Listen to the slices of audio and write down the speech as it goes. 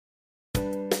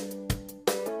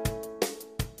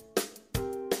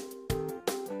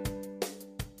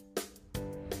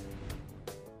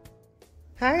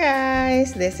Hi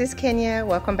guys, this is Kenya.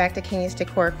 Welcome back to Kenya's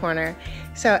Decor Corner.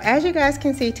 So as you guys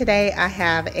can see today, I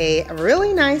have a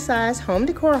really nice size home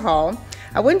decor haul.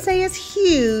 I wouldn't say it's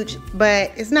huge,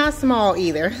 but it's not small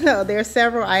either. So there's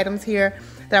several items here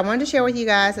that I wanted to share with you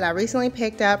guys that I recently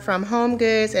picked up from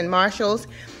HomeGoods and Marshall's.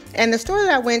 And the store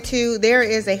that I went to, there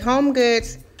is a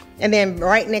HomeGoods and then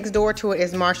right next door to it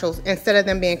is Marshall's, instead of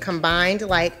them being combined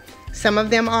like some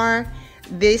of them are.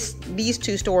 These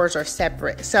two stores are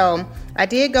separate. So I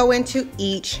did go into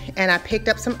each and I picked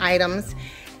up some items,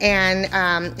 and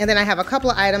then I have a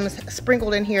couple of items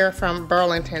sprinkled in here from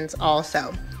Burlington's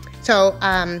also. So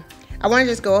I want to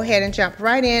just go ahead and jump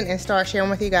right in and start sharing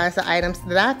with you guys the items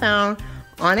that I found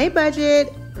on a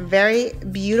budget. Very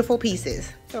beautiful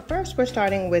pieces. So first we're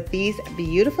starting with these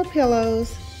beautiful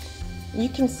pillows. You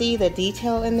can see the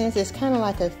detail in this. It's kind of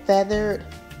like a feathered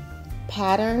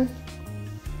pattern.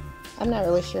 I'm not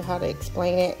really sure how to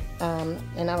explain it,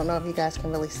 and I don't know if you guys can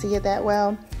really see it that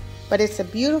well, but it's a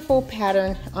beautiful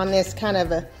pattern on this kind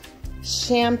of a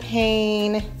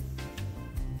champagne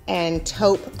and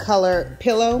taupe color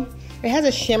pillow. It has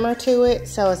a shimmer to it,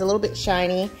 so it's a little bit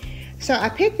shiny. So I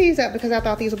picked these up because I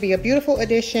thought these would be a beautiful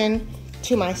addition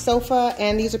to my sofa,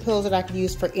 and these are pillows that I could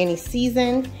use for any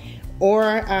season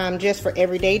or just for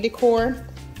everyday decor.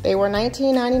 They were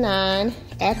 $19.99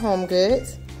 at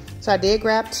HomeGoods. So I did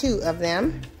grab 2 of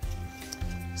them.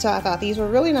 So I thought these were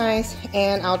really nice,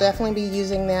 and I'll definitely be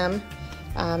using them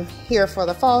here for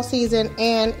the fall season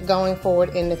and going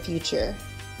forward in the future.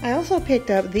 I also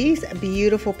picked up these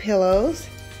beautiful pillows.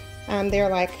 They're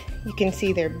like, you can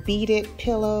see they're beaded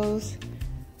pillows,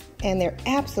 and they're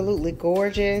absolutely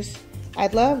gorgeous. I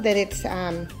love that it's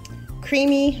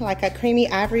creamy, like a creamy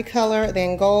ivory color,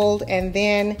 then gold, and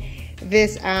then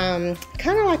this kind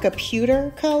of like a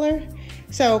pewter color.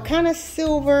 So kind of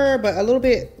silver, but a little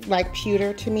bit like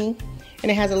pewter to me.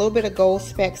 And it has a little bit of gold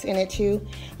specks in it too.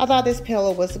 I thought this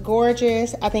pillow was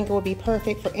gorgeous. I think it would be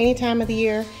perfect for any time of the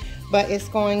year, but it's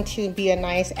going to be a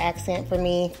nice accent for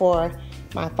me for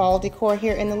my fall decor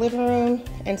here in the living room.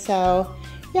 And so,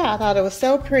 yeah, I thought it was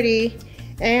so pretty.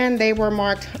 And they were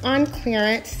marked on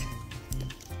clearance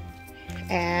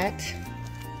at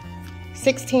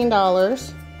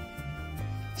 $16.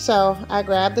 So I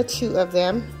grabbed the 2 of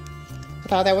them. I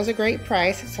thought that was a great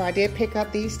price, so I did pick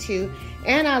up these 2.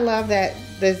 And I love that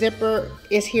the zipper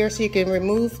is here so you can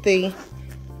remove the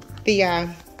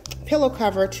pillow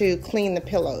cover to clean the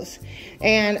pillows.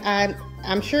 And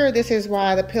I'm sure this is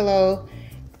why the pillow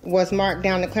was marked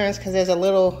down to clearance, because there's a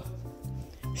little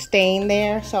stain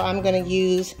there. So I'm going to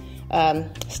use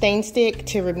stain stick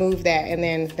to remove that, and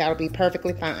then that'll be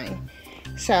perfectly fine.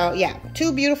 So yeah,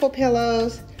 2 beautiful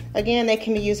pillows. Again, they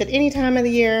can be used at any time of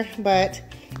the year, but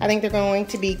I think they're going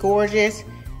to be gorgeous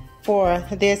for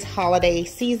this holiday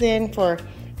season,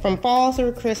 from fall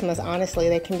through Christmas. Honestly,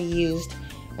 they can be used,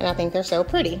 and I think they're so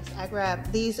pretty. I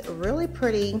grabbed these really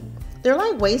pretty, they're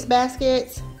like waste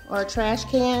baskets or trash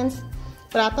cans,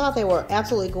 but I thought they were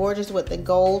absolutely gorgeous with the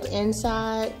gold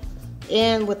inside,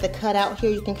 and with the cutout here,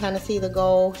 you can kind of see the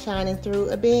gold shining through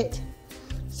a bit.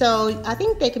 So I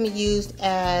think they can be used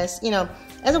as, you know,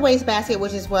 as a waste basket,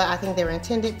 which is what I think they were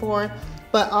intended for.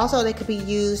 But also they could be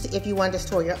used if you want to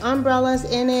store your umbrellas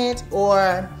in it,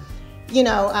 or, you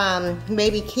know,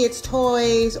 maybe kids'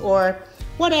 toys or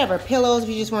whatever, pillows, if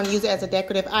you just want to use it as a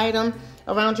decorative item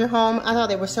around your home. I thought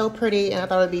they were so pretty, and I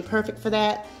thought it would be perfect for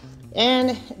that.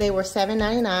 And they were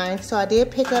 $7.99, so I did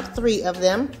pick up 3 of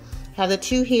them. I have the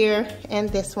 2 here and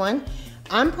this one.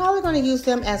 I'm probably going to use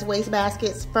them as waste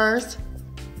baskets first,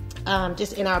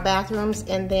 just in our bathrooms,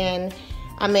 and then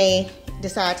I may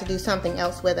decide to do something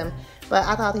else with them. But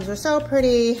I thought these were so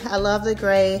pretty. I love the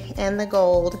gray and the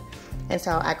gold, and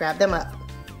so I grabbed them up.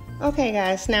 Okay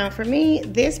guys, now for me,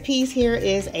 this piece here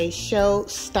is a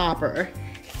showstopper.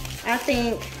 I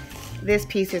think this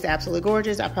piece is absolutely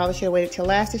gorgeous. I probably should have waited till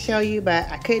last to show you,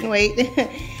 but I couldn't wait.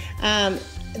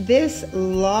 This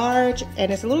large,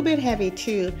 and it's a little bit heavy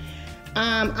too.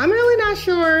 I'm really not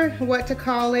sure what to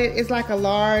call it. It's like a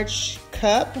large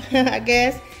cup, I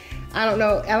guess. I don't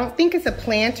know. I don't think it's a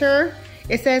planter.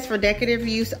 It says for decorative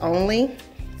use only,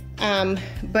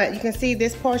 but you can see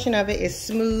this portion of it is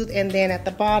smooth, and then at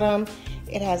the bottom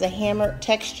it has a hammered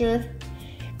texture.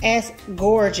 It's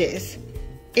gorgeous.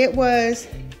 It was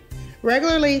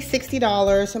regularly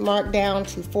 $60, marked down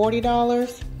to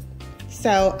 $40.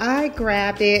 So I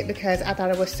grabbed it because I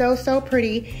thought it was so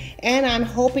pretty, and I'm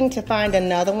hoping to find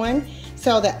another one.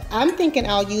 So that I'm thinking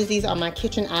I'll use these on my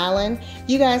kitchen island.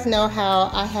 You guys know how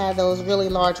I have those really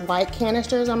large white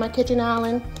canisters on my kitchen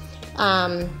island.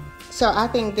 So I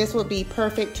think this would be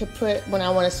perfect to put when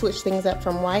I want to switch things up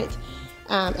from white.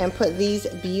 and put these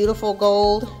beautiful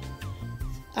gold,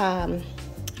 I'm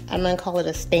gonna call it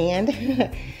a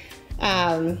stand,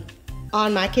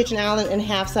 on my kitchen island and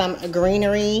have some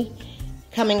greenery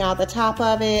coming out the top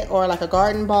of it, or like a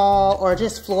garden ball, or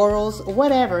just florals,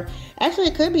 whatever. Actually,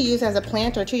 it could be used as a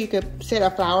planter too. You could set a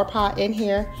flower pot in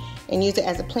here and use it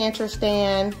as a planter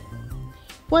stand,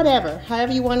 whatever,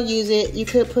 however you want to use it. You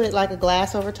could put like a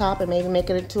glass over top and maybe make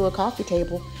it into a coffee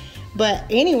table. But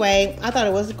anyway, I thought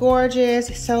it was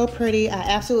gorgeous, so pretty. I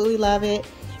absolutely love it.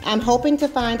 I'm hoping to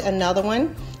find another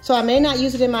one. So I may not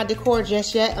use it in my decor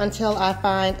just yet until I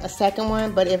find a second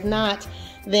one, but if not,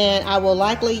 then I will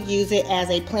likely use it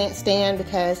as a plant stand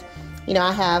because, you know,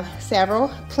 I have several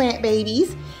plant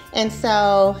babies. And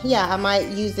so, yeah, I might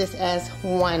use this as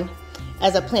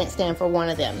a plant stand for one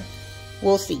of them.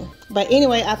 We'll see. But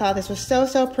anyway, I thought this was so,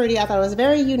 so pretty. I thought it was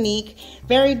very unique,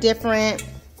 very different,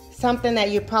 something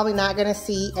that you're probably not gonna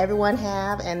see everyone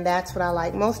have, and that's what I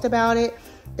like most about it.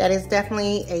 That is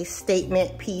definitely a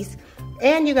statement piece.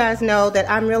 And you guys know that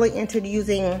I'm really into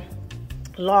using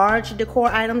large decor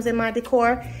items in my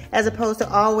decor as opposed to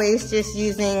always just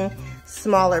using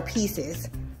smaller pieces.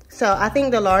 So I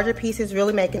think the larger pieces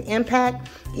really make an impact.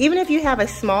 Even if you have a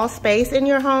small space in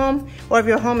your home, or if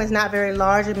your home is not very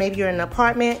large and maybe you're in an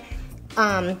apartment,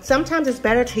 sometimes it's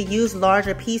better to use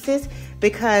larger pieces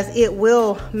because it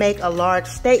will make a large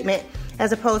statement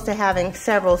as opposed to having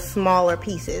several smaller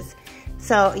pieces.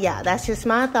 So yeah, that's just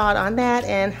my thought on that,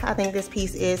 and I think this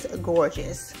piece is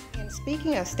gorgeous. And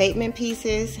speaking of statement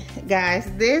pieces, guys,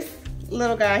 this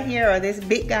little guy here, or this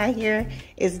big guy here,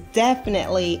 is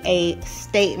definitely a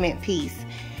statement piece.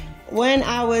 When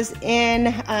I was in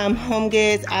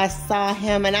HomeGoods, I saw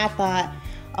him and I thought,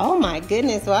 oh my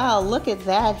goodness, wow, look at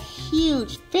that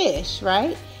huge fish,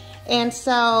 right? And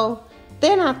so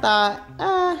then I thought,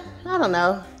 I don't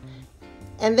know.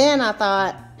 And then I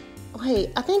thought,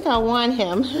 wait, I think I want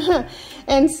him.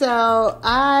 And so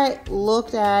I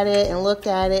looked at it and looked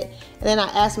at it, and then I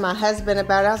asked my husband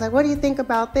about it. I was like, what do you think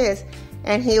about this?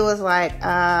 And he was like,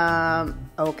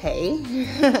 okay.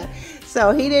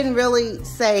 So he didn't really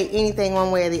say anything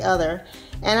one way or the other.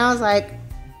 And I was like,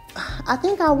 I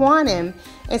think I want him.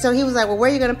 And so he was like, well, where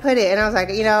are you gonna put it? And I was like,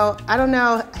 you know, I don't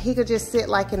know. He could just sit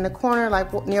like in the corner,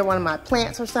 like near one of my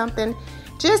plants or something,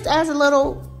 just as a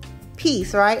little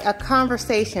piece, right? A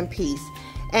conversation piece.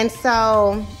 And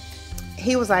so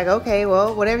he was like, okay,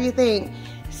 well, whatever you think.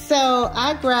 So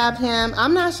I grabbed him.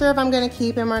 I'm not sure if I'm gonna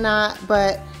keep him or not,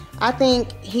 but I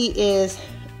think he is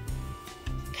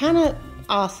kind of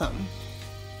awesome.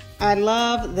 I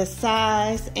love the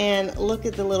size, and look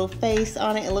at the little face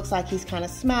on it. It looks like he's kind of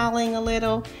smiling a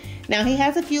little. Now he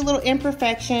has a few little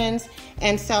imperfections,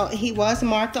 and so he was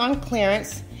marked on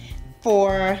clearance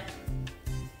for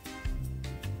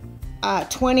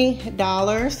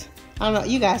 $20. I don't know,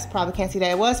 you guys probably can't see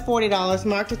that. It was $40,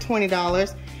 marked to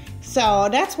 $20. So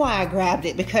that's why I grabbed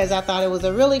it, because I thought it was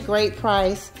a really great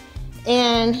price,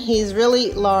 and he's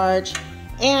really large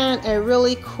and a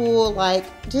really cool, like,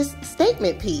 just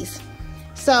statement piece.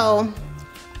 So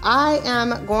I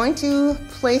am going to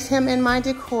place him in my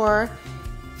decor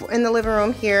in the living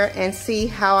room here and see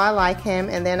how I like him,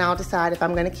 and then I'll decide if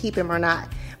I'm gonna keep him or not.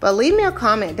 But leave me a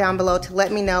comment down below to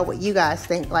let me know what you guys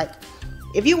think. Like,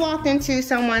 if you walked into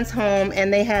someone's home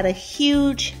and they had a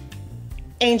huge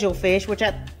angelfish, which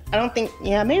I don't think,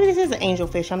 yeah, maybe this is an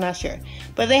angelfish, I'm not sure.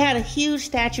 But they had a huge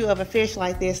statue of a fish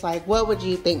like this, like, what would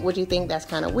you think? Would you think that's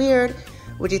kind of weird?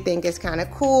 Would you think it's kind of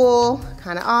cool,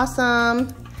 kind of awesome?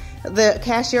 The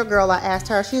cashier girl, I asked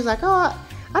her, she was like, oh,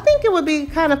 I think it would be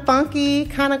kind of funky,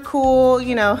 kind of cool,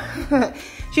 you know.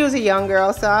 She was a young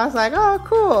girl, so I was like, oh,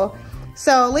 cool.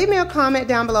 So leave me a comment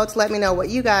down below to let me know what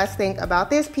you guys think about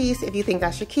this piece, if you think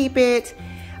I should keep it.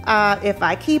 If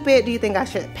I keep it, do you think I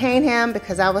should paint him?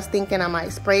 Because I was thinking I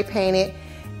might spray paint it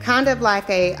kind of like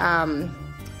a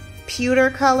pewter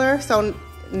color. So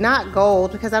not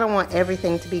gold, because I don't want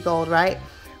everything to be gold, right?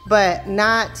 But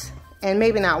not, and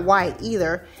maybe not white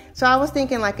either. So I was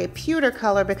thinking like a pewter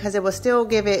color, because it will still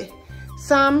give it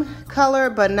some color,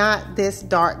 but not this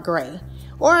dark gray.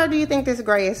 Or do you think this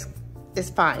gray is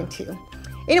fine too?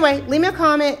 Anyway, leave me a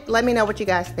comment. Let me know what you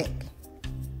guys think.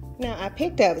 Now, I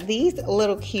picked up these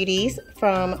little cuties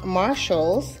from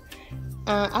Marshall's.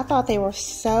 I thought they were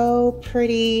so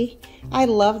pretty. I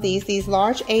love these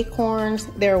large acorns.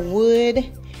 They're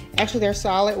wood. Actually, they're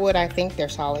solid wood. I think they're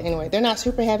solid. Anyway, they're not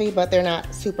super heavy, but they're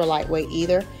not super lightweight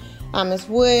either. It's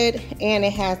wood, and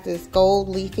it has this gold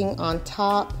leafing on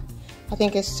top. I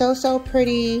think it's so, so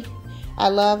pretty. I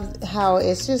love how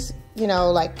it's just, you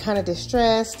know, like kind of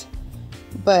distressed,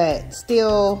 but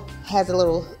still has a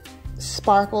little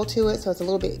sparkle to it, so it's a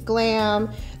little bit glam,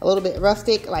 a little bit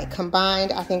rustic, like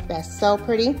combined. I think that's so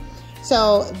pretty.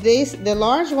 So the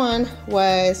large one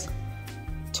was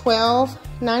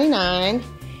 $12.99,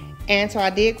 and so I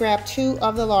did grab 2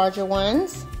 of the larger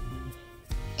ones,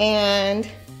 and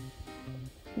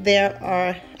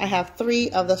I have 3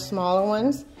 of the smaller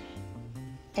ones.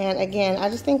 And again, I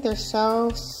just think they're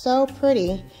so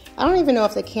pretty. I don't even know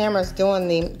if the camera's doing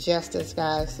them justice,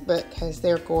 guys, but because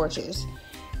they're gorgeous.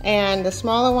 And the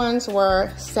smaller ones were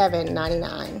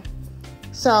 $7.99.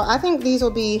 So I think these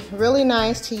will be really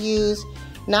nice to use,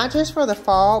 not just for the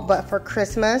fall, but for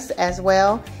Christmas as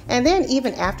well. And then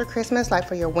even after Christmas, like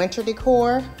for your winter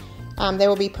decor, they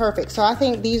will be perfect. So I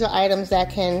think these are items that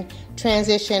can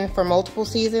transition for multiple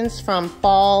seasons, from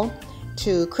fall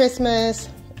to Christmas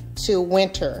to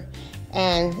winter.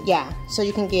 And yeah, so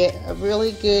you can get a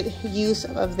really good use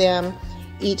of them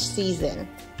each season.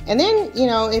 And then, you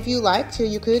know, if you like to,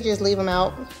 you could just leave them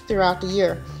out throughout the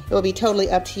year. It will be totally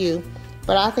up to you.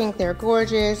 But I think they're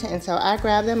gorgeous, and so I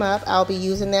grabbed them up. I'll be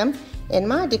using them in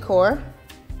my decor.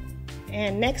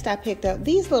 And next I picked up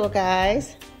these little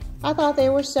guys. I thought they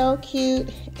were so cute,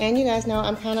 and you guys know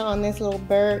I'm kind of on this little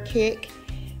bird kick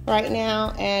right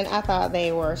now, and I thought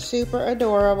they were super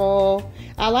adorable.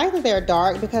 I like that they're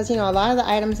dark because, you know, a lot of the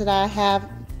items that I have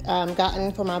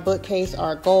gotten for my bookcase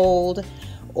are gold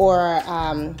or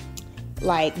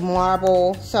like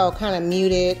marble, so kind of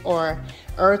muted, or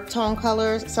earth tone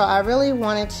colors. So I really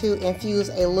wanted to infuse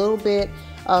a little bit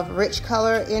of rich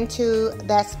color into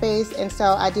that space, and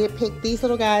so I did pick these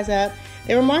little guys up.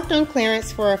 They were marked on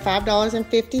clearance for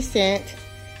 $5.50.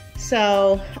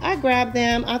 So I grabbed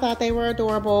them. I thought they were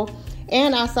adorable,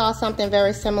 and I saw something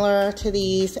very similar to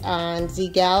these on Z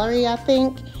Gallery, I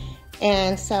think.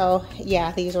 And so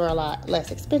yeah, these were a lot less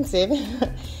expensive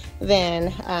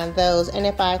than those. And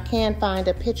if I can find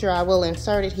a picture, I will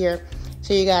insert it here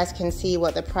so you guys can see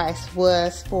what the price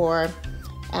was for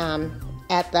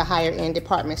at the higher end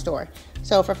department store.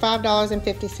 So for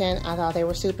 $5.50, I thought they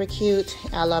were super cute.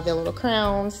 I love their little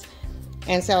crowns.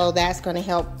 And so that's going to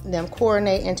help them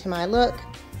coordinate into my look.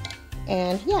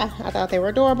 And yeah, I thought they were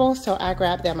adorable, so I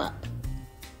grabbed them up.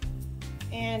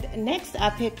 And next I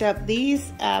picked up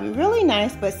these really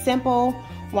nice but simple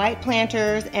white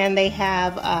planters, and they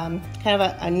have kind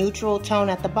of a neutral tone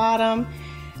at the bottom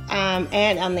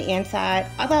and on the inside.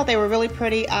 I thought they were really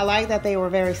pretty. I like that they were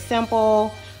very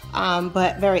simple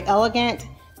but very elegant.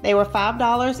 They were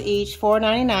 $5 each,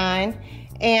 $4.99,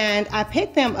 and I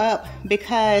picked them up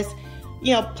because,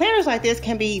 you know, planters like this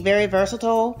can be very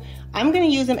versatile. I'm going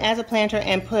to use them as a planter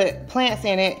and put plants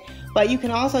in it, but you can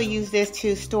also use this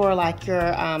to store like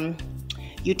your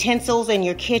utensils in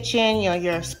your kitchen, you know,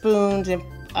 your spoons and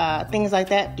things like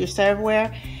that, your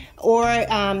serveware, or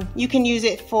you can use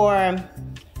it for,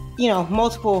 you know,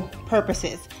 multiple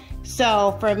purposes.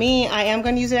 So for me, I am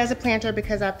going to use it as a planter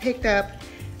because I picked up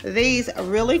these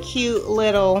really cute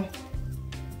little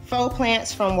faux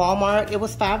plants from Walmart. It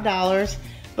was $5,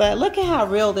 but look at how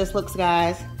real this looks,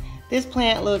 guys. This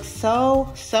plant looks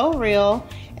so real,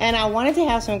 and I wanted to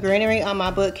have some greenery on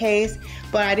my bookcase,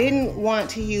 but I didn't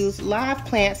want to use live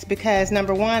plants because,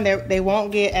 number one, they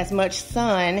won't get as much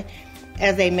sun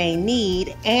as they may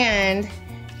need, and,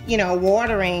 you know,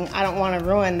 watering, I don't want to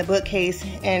ruin the bookcase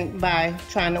and by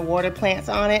trying to water plants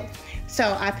on it.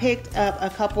 So I picked up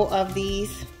a couple of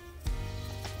these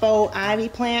faux ivy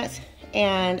plants,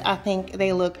 and I think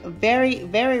they look very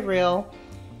real,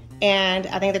 and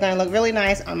I think they're going to look really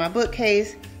nice on my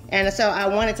bookcase. And so I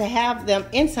wanted to have them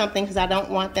in something because I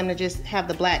don't want them to just have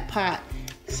the black pot.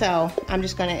 So I'm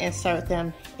just going to insert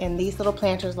them in these little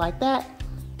planters like that,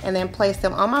 and then place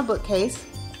them on my bookcase.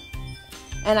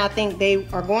 And I think they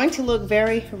are going to look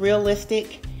very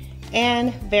realistic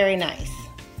and very nice.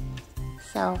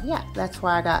 So yeah, that's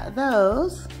why I got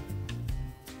those.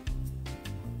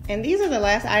 And these are the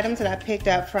last items that I picked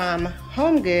up from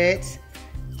HomeGoods,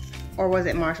 or was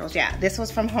it Marshall's? Yeah, this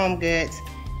was from HomeGoods.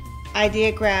 I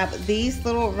did grab these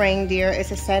little reindeer.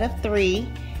 It's a set of 3,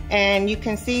 and you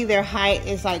can see their height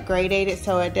is like gradated,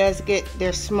 so it does get,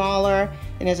 they're smaller,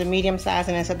 and there's a medium size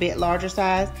and it's a bit larger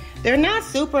size. They're not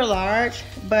super large,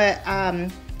 but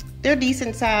they're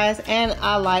decent size, and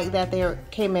I like that they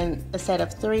came in a set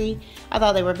of 3. I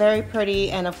thought they were very pretty,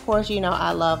 and of course, you know,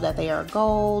 I love that they are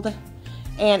gold.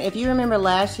 And if you remember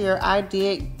last year, I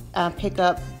did pick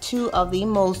up 2 of the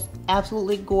most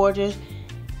absolutely gorgeous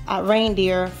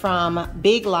reindeer from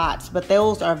Big Lots, but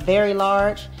those are very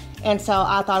large, and so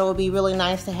I thought it would be really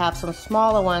nice to have some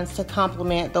smaller ones to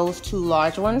complement those 2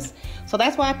 large ones. So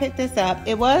that's why I picked this up.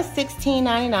 It was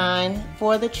 $16.99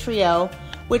 for the trio,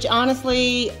 which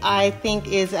honestly I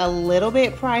think is a little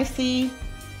bit pricey,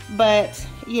 but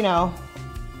you know,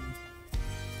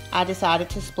 I decided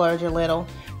to splurge a little.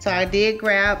 So I did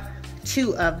grab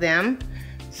 2 of them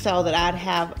so that I'd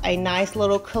have a nice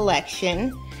little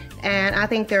collection. And I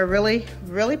think they're really,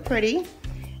 really pretty.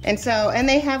 And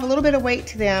they have a little bit of weight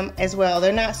to them as well.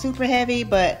 They're not super heavy,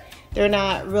 but they're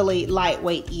not really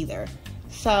lightweight either.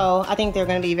 So I think they're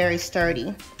gonna be very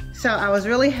sturdy. So I was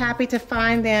really happy to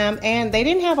find them, and they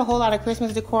didn't have a whole lot of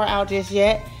Christmas decor out just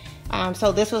yet.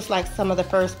 So this was like some of the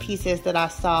first pieces that I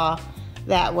saw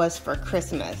that was for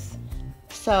Christmas.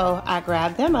 So I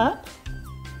grabbed them up.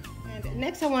 And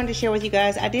next I wanted to share with you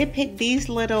guys, I did pick these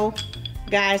little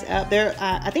guys up there.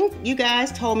 I think you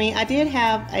guys told me I did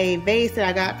have a vase that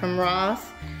I got from Ross,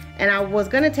 and I was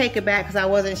gonna take it back because I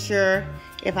wasn't sure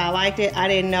if I liked it. I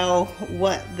didn't know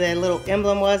what the little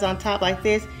emblem was on top like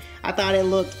this. I thought it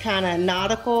looked kind of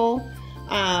nautical,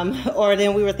 or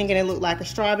then we were thinking it looked like a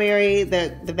strawberry,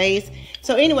 the vase.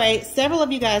 So anyway, several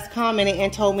of you guys commented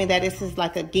and told me that this is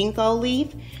like a ginkgo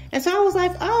leaf. And so I was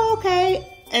like, oh,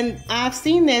 okay. And I've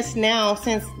seen this now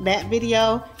since that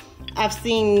video. I've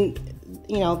seen,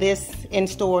 you know, this in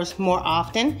stores more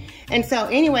often. And so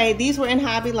anyway, these were in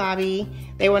Hobby Lobby.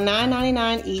 They were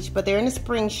 $9.99 each, but they're in the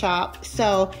spring shop.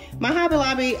 So my Hobby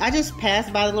Lobby, I just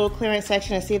passed by the little clearance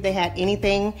section to see if they had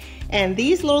anything. And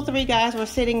these little 3 guys were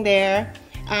sitting there.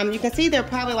 You can see they're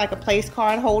probably like a place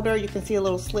card holder. You can see a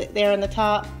little slit there in the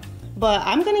top. But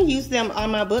I'm gonna use them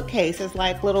on my bookcase as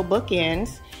like little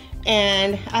bookends.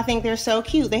 And I think they're so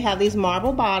cute. They have these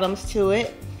marble bottoms to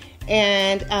it.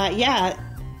 And yeah,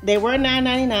 they were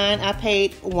 $9.99. I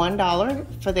paid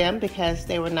 $1 for them because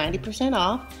they were 90%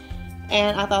 off.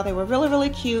 And I thought they were really, really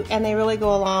cute, and they really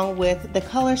go along with the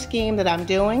color scheme that I'm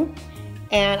doing.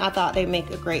 And I thought they'd make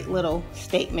a great little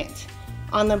statement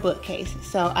on the bookcase.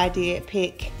 So I did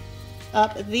pick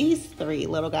up these 3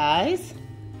 little guys.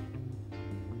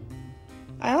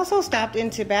 I also stopped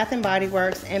into Bath & Body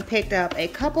Works and picked up a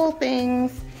couple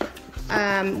things.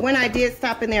 When I did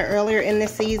stop in there earlier in the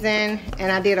season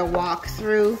and I did a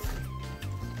walkthrough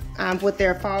with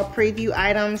their fall preview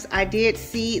items, I did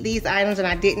see these items and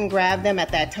I didn't grab them at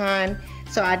that time.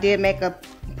 So I did make a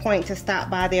point to stop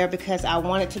by there because I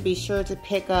wanted to be sure to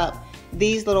pick up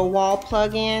these little wall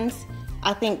plug-ins.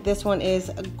 I think this one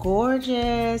is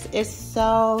gorgeous. It's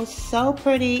so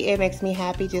pretty. It makes me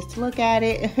happy just to look at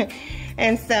it.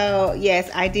 And so yes,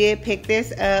 I did pick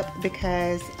this up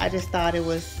because I just thought it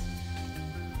was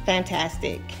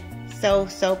fantastic. So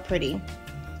pretty.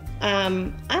 I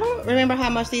don't remember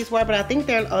how much these were, but I think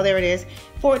they're, oh, there it is,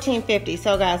 $14.50.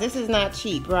 So guys, this is not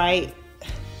cheap, right?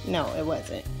 No, it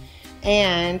wasn't.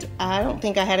 And I don't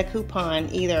think I had a coupon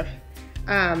either.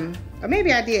 Or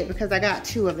maybe I did because I got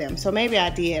 2 of them. So maybe I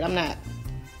did.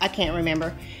 I can't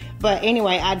remember. But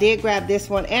anyway, I did grab this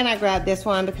one, and I grabbed this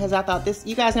one because I thought this,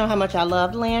 you guys know how much I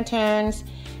love lanterns.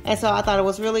 And so I thought it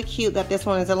was really cute that this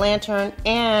one is a lantern,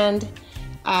 and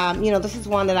you know, this is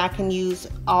one that I can use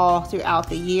all throughout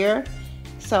the year.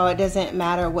 So it doesn't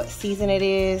matter what season it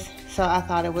is. So I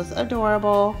thought it was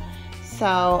adorable.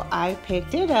 So I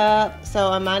picked it up. So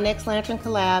on my next lantern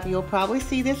collab, you'll probably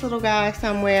see this little guy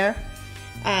somewhere.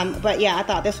 But yeah, I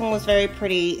thought this one was very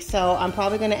pretty. So I'm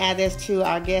probably gonna add this to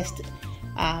our guest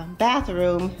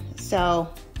bathroom. So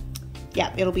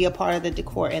yeah, it'll be a part of the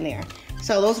decor in there.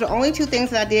 So those are the only 2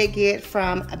 things that I did get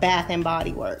from Bath &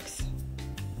 Body Works.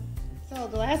 So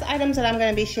the last items that I'm going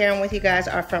to be sharing with you guys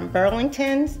are from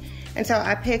Burlington's. And so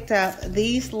I picked up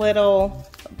these little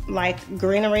like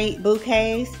greenery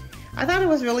bouquets. I thought it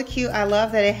was really cute. I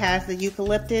love that it has the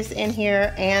eucalyptus in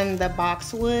here and the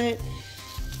boxwood.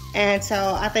 And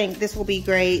so I think this will be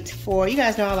great for, you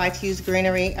guys know I like to use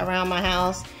greenery around my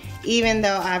house. Even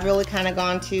though I've really kind of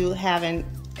gone to having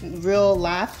real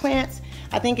live plants,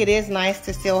 I think it is nice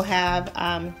to still have,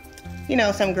 you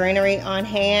know, some greenery on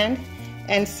hand.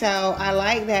 And so I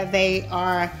like that they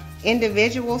are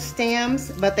individual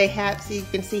stems, but they have, so you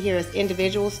can see here is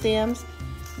individual stems,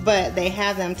 but they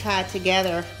have them tied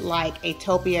together like a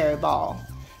topiary ball.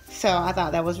 So I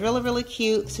thought that was really, really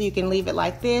cute. So you can leave it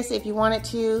like this if you wanted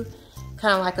to,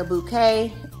 kind of like a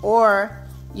bouquet, or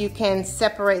you can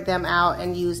separate them out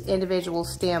and use individual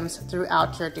stems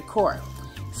throughout your decor.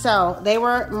 So they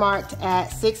were marked at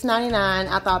 $6.99.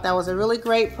 I thought that was a really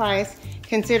great price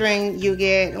considering you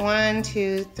get 1,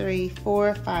 2, 3,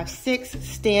 4, 5, 6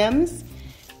 stems,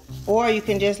 or you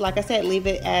can just, like I said, leave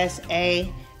it as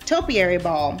a topiary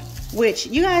ball, which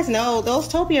you guys know those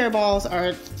topiary balls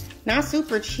are not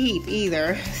super cheap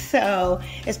either. So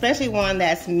especially one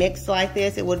that's mixed like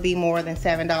this, it would be more than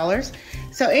 $7.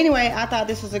 So anyway, I thought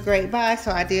this was a great buy,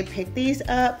 so I did pick these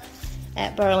up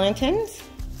at Burlington's.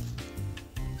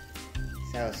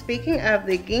 So speaking of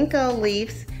the ginkgo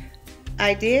leaves,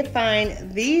 I did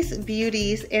find these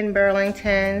beauties in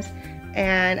Burlington's,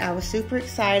 and I was super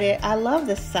excited. I love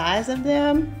the size of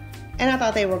them, and I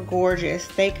thought they were gorgeous.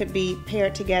 They could be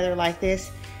paired together like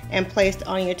this and placed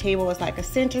on your table as like a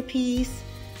centerpiece.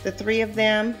 The three of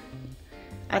them,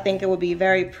 I think it would be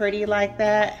very pretty like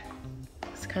that.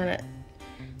 It's kind of,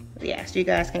 yeah, so you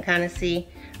guys can kind of see.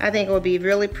 I think it would be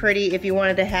really pretty if you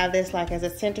wanted to have this like as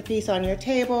a centerpiece on your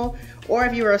table, or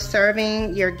if you were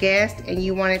serving your guest and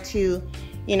you wanted to,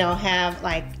 you know, have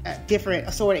like different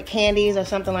assorted candies or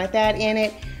something like that in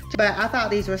it. But I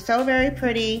thought these were so very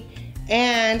pretty,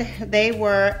 and they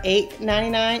were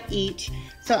 $8.99 each.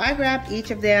 So I grabbed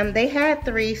each of them. They had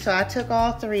three, so I took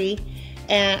all three,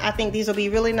 and I think these will be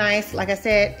really nice. Like I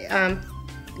said,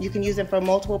 you can use them for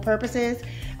multiple purposes.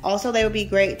 Also, they would be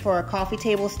great for a coffee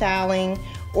table styling,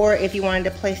 or if you wanted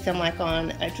to place them like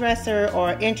on a dresser or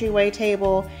entryway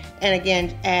table, and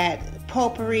again add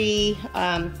potpourri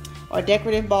or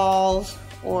decorative balls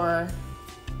or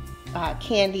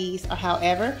candies or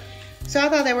however. So I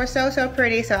thought they were so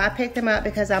pretty, so I picked them up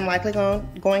because I'm likely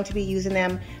going to be using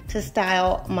them to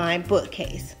style my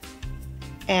bookcase.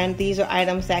 And these are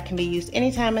items that can be used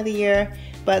any time of the year,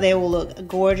 but they will look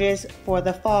gorgeous for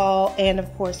the fall and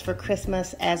of course for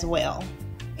Christmas as well.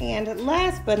 And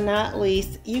last but not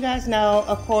least, you guys know,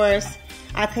 of course,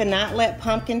 I could not let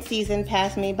pumpkin season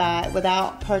pass me by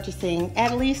without purchasing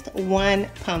at least one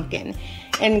pumpkin.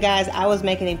 And guys, I was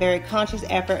making a very conscious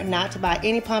effort not to buy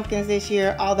any pumpkins this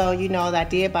year, although you know that I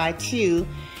did buy two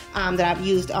that I've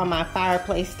used on my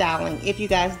fireplace styling. If you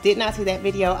guys did not see that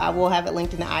video, I will have it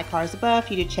linked in the iCards above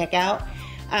for you to check out.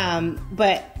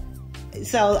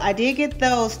 So I did get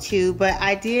those two, but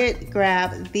I did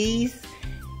grab these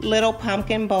little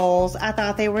pumpkin bowls. I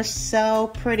thought they were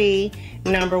so pretty.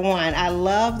 Number one, I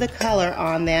love the color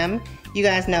on them. You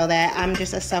guys know that I'm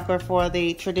just a sucker for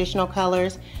the traditional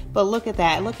colors, but look at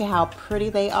that. Look at how pretty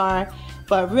they are.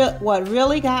 But what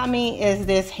really got me is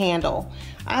this handle.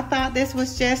 I thought this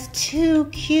was just too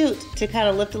cute to kind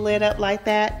of lift the lid up like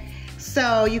that,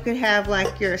 so you could have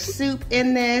like your soup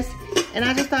in this, and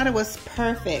I just thought it was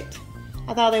perfect.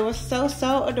 I thought they were so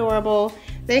adorable.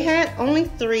 They had only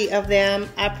three of them.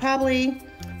 I probably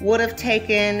would have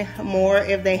taken more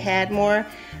if they had more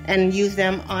and used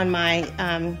them on my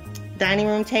dining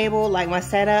room table, like my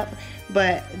setup,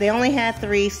 but they only had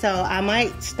three, so I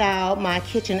might style my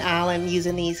kitchen island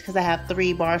using these because I have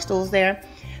three bar stools there.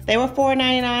 They were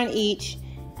 $4.99 each.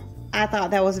 I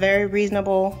thought that was very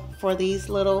reasonable for these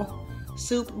little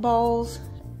soup bowls,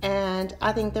 and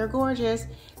I think they're gorgeous,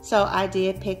 so I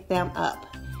did pick them up.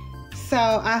 So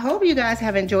I hope you guys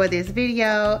have enjoyed this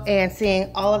video and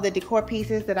seeing all of the decor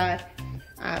pieces that I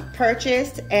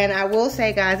purchased. And I will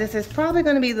say, guys, this is probably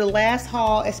going to be the last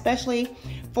haul, especially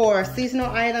for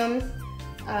seasonal items,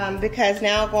 because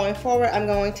now going forward, I'm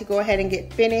going to go ahead and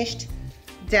get finished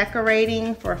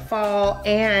decorating for fall.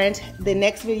 And the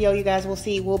next video you guys will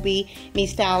see will be me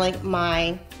styling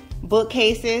my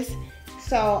bookcases.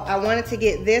 So I wanted to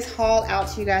get this haul out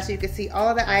to you guys so you can see all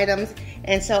of the items.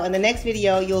 And so in the next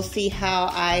video, you'll see how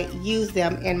I use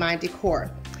them in my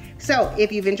decor. So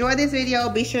if you've enjoyed this video,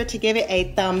 be sure to give it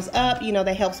a thumbs up. You know,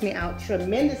 that helps me out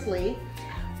tremendously.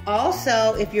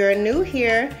 Also, if you're new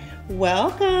here,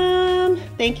 welcome.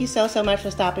 Thank you so much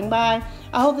for stopping by.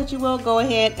 I hope that you will go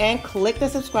ahead and click the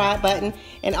subscribe button,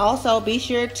 and also be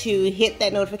sure to hit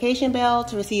that notification bell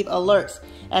to receive alerts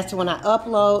as to when I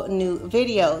upload new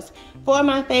videos. For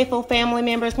my faithful family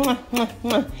members,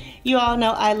 you all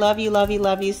know I love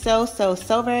you so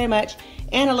very much,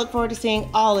 and I look forward to seeing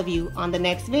all of you on the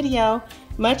next video.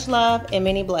 Much love and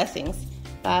many blessings.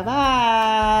 Bye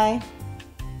bye.